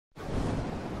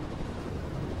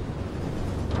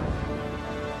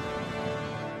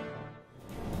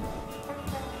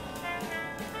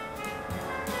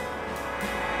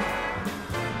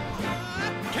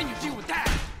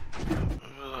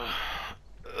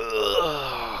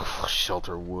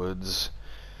Shelter Woods.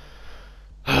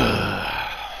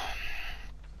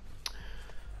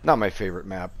 Not my favorite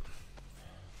map.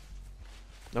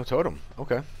 No totem.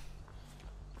 Okay.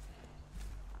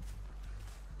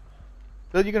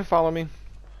 Bill, you gonna follow me?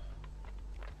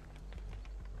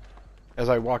 As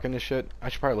I walk into shit? I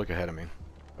should probably look ahead of me.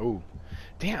 Oh.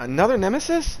 Damn, another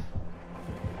nemesis?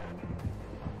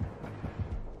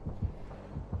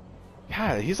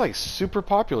 God, he's like super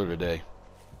popular today.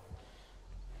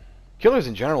 Killers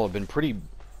in general have been pretty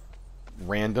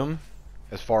random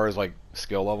as far as like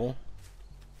skill level.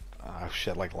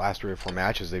 Shit, like the last 3 or 4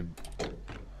 matches, they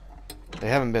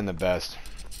haven't been the best.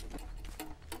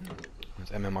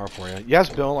 It's MMR for you. Yes,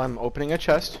 Bill, I'm opening a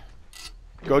chest.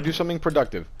 Go do something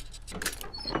productive.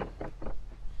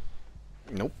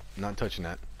 Nope, not touching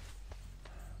that.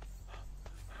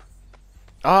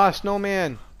 Ah,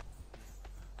 snowman.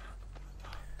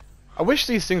 I wish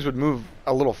these things would move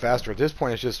a little faster. At this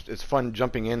point, it's fun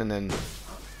jumping in and then,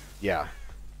 yeah,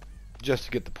 just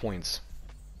to get the points.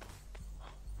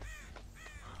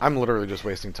 I'm literally just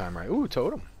wasting time, right? Ooh,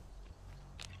 totem.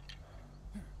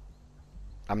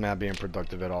 I'm not being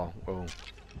productive at all. Whoa.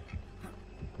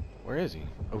 Where is he?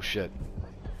 Oh, shit.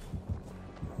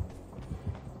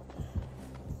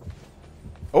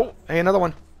 Oh, hey, another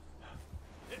one.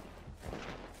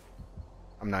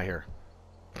 I'm not here.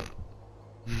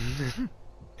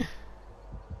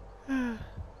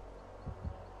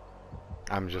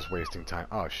 I'm just wasting time.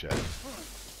 Oh, shit.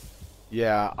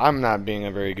 Yeah, I'm not being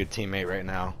a very good teammate right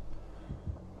now.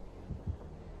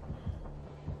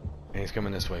 And he's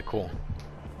coming this way. Cool.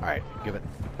 Alright, give it.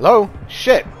 Hello?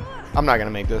 Shit! I'm not gonna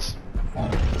make this.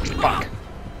 Fuck.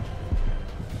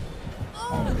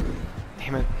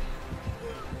 Damn it.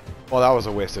 Well, that was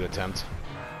a wasted attempt.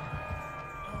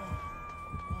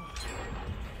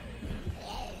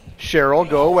 Cheryl,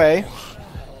 go away.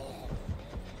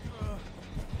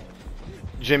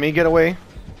 Jimmy, get away.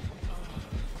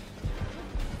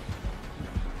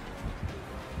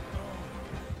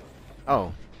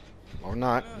 Oh. Or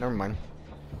not. Never mind.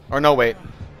 Or no, wait.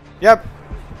 Yep.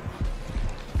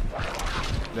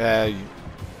 You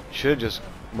should have just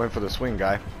went for the swing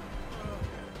guy.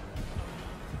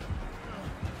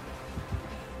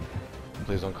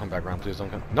 Please don't come back around. Please don't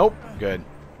come. Nope. Good.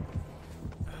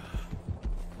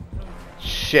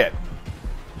 Shit.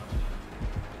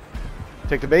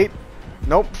 Take the bait.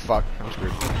 Nope. Fuck. I'm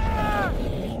screwed.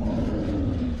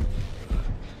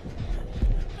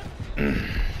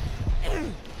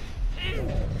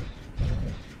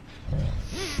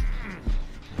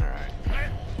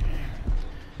 Alright.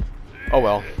 Oh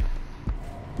well.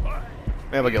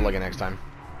 Maybe I'll get lucky next time.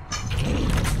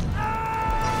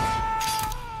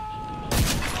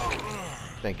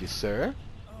 Thank you, sir.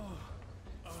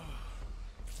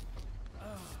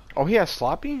 Oh, he has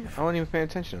sloppy? I wasn't even paying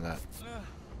attention to that.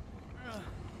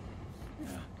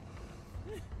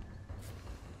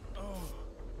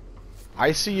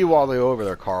 I see you all the way over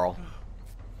there, Carl.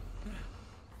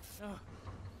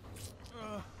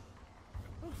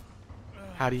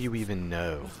 How do you even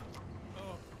know?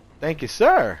 Thank you,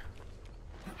 sir.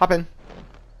 Hop in.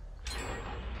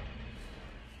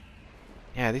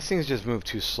 Yeah, these things just move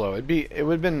too slow. It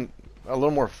would have been a little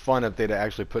more fun if they'd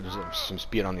actually put some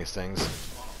speed on these things.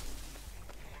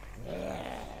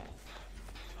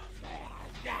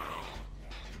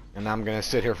 And I'm gonna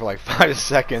sit here for like 5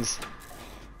 seconds.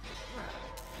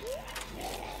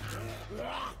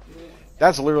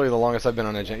 That's literally the longest I've been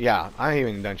on a gen. Yeah, I ain't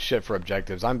even done shit for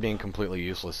objectives. I'm being completely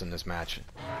useless in this match.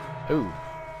 Ooh.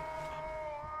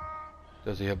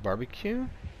 Does he have barbecue?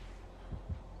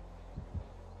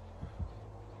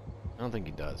 I don't think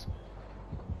he does.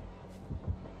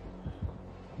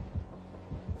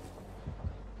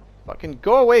 Fucking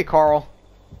go away, Carl.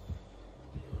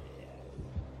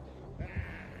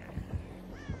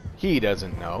 He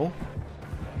doesn't know.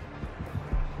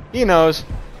 He knows.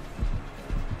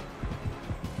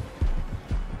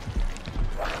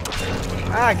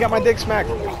 Ah, I got my dick smacked.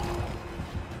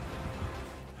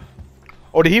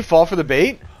 Oh, did he fall for the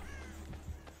bait?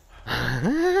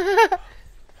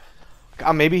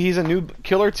 God, maybe he's a new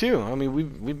killer too. I mean,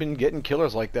 we've been getting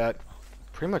killers like that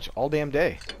pretty much all damn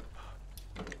day.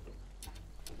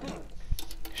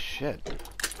 Shit.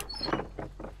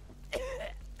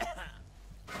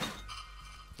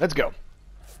 Let's go.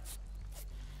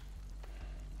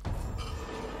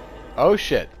 Oh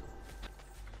shit.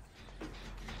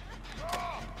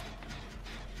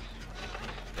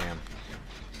 Damn.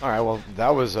 Alright, well that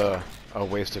was a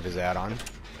waste of his add-on.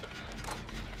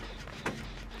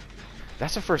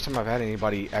 That's the first time I've had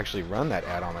anybody actually run that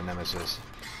add-on on Nemesis.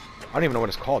 I don't even know what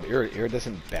it's called.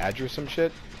 Iridescent Badge or some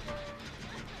shit?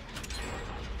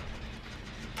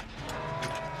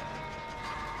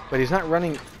 But he's not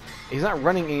running. He's not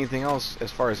running anything else as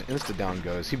far as insta down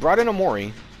goes. He brought in a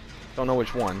Mori. Don't know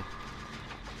which one.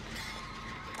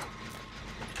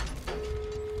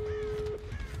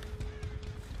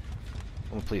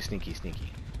 I'm gonna play sneaky,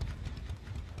 sneaky.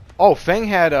 Oh, Feng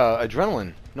had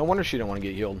adrenaline. No wonder she didn't want to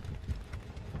get healed.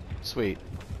 Sweet.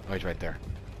 Oh, he's right there.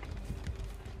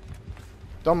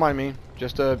 Don't mind me.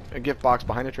 Just a gift box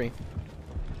behind a tree.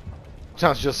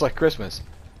 Sounds just like Christmas.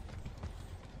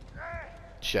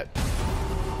 Shit.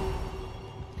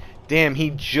 Damn, he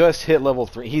just hit level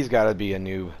 3. He's got to be a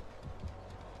noob.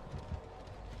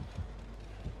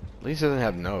 At least he doesn't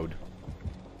have node.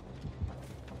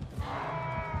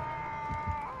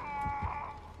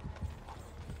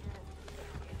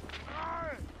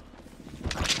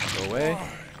 Go away.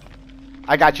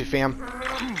 I got you, fam.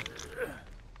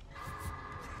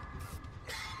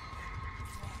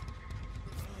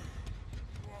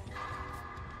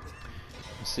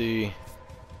 Let's see.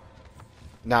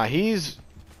 Now he's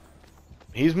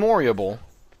Moriable.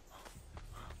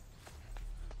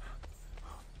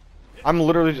 I'm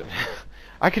literally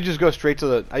I could just go straight to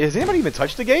the... Has anybody even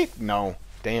touched the gate? No.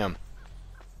 Damn.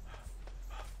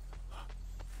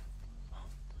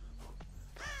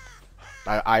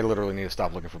 I literally need to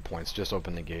stop looking for points. Just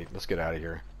open the gate. Let's get out of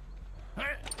here.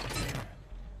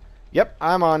 Yep,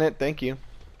 I'm on it. Thank you.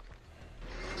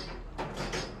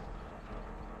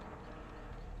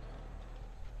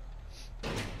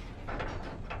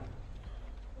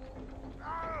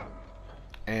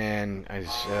 And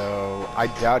so I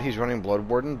doubt he's running Blood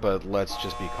Warden, but let's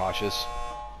just be cautious.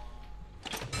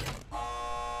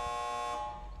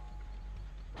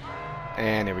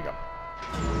 And here we go.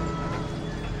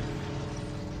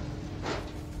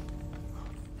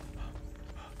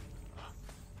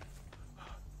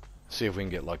 See if we can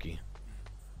get lucky.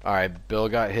 Alright, Bill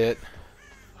got hit.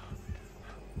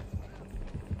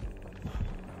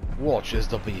 Watch as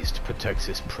the beast protects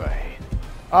his prey.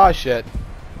 Ah, shit.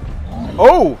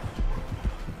 Oh!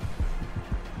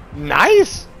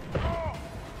 Nice!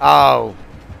 Oh.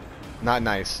 Not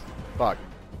nice. Fuck.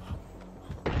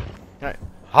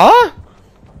 Huh?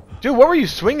 Dude, what were you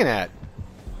swinging at?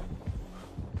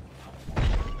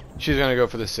 She's gonna go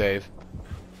for the save.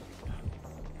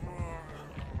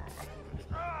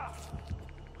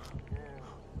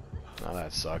 Oh,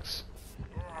 that sucks.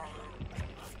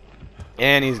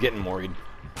 And he's getting worried.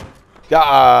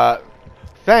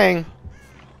 Fang.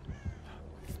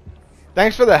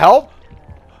 Thanks for the help.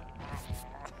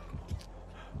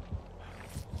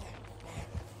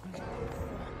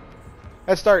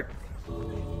 Let's start.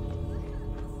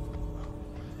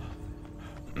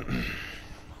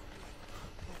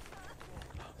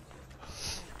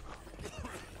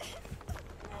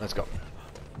 Let's go.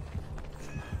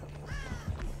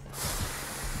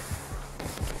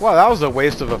 Wow, that was a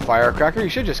waste of a firecracker. You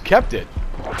should have just kept it.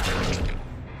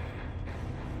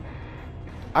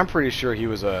 I'm pretty sure he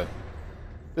was a...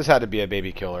 This had to be a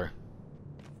baby killer.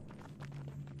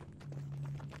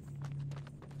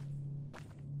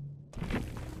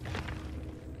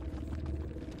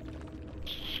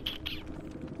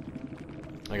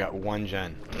 I got one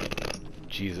gen.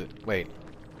 Jesus. Wait.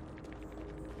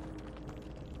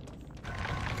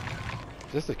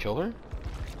 Is this the killer?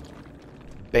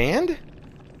 Banned?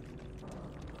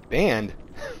 Banned?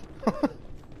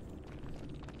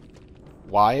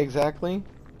 Why exactly?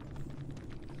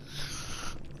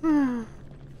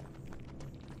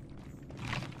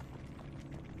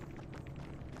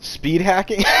 Speed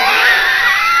hacking?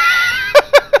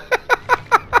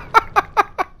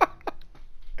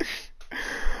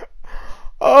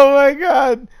 Oh my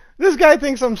god. This guy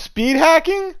thinks I'm speed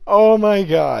hacking? Oh my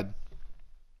god.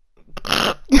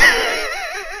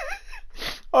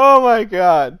 Oh my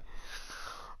god.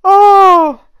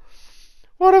 Oh!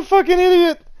 What a fucking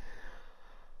idiot.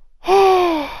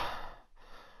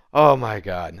 Oh my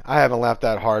god. I haven't laughed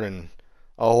that hard in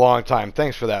a long time.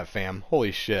 Thanks for that, fam.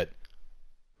 Holy shit.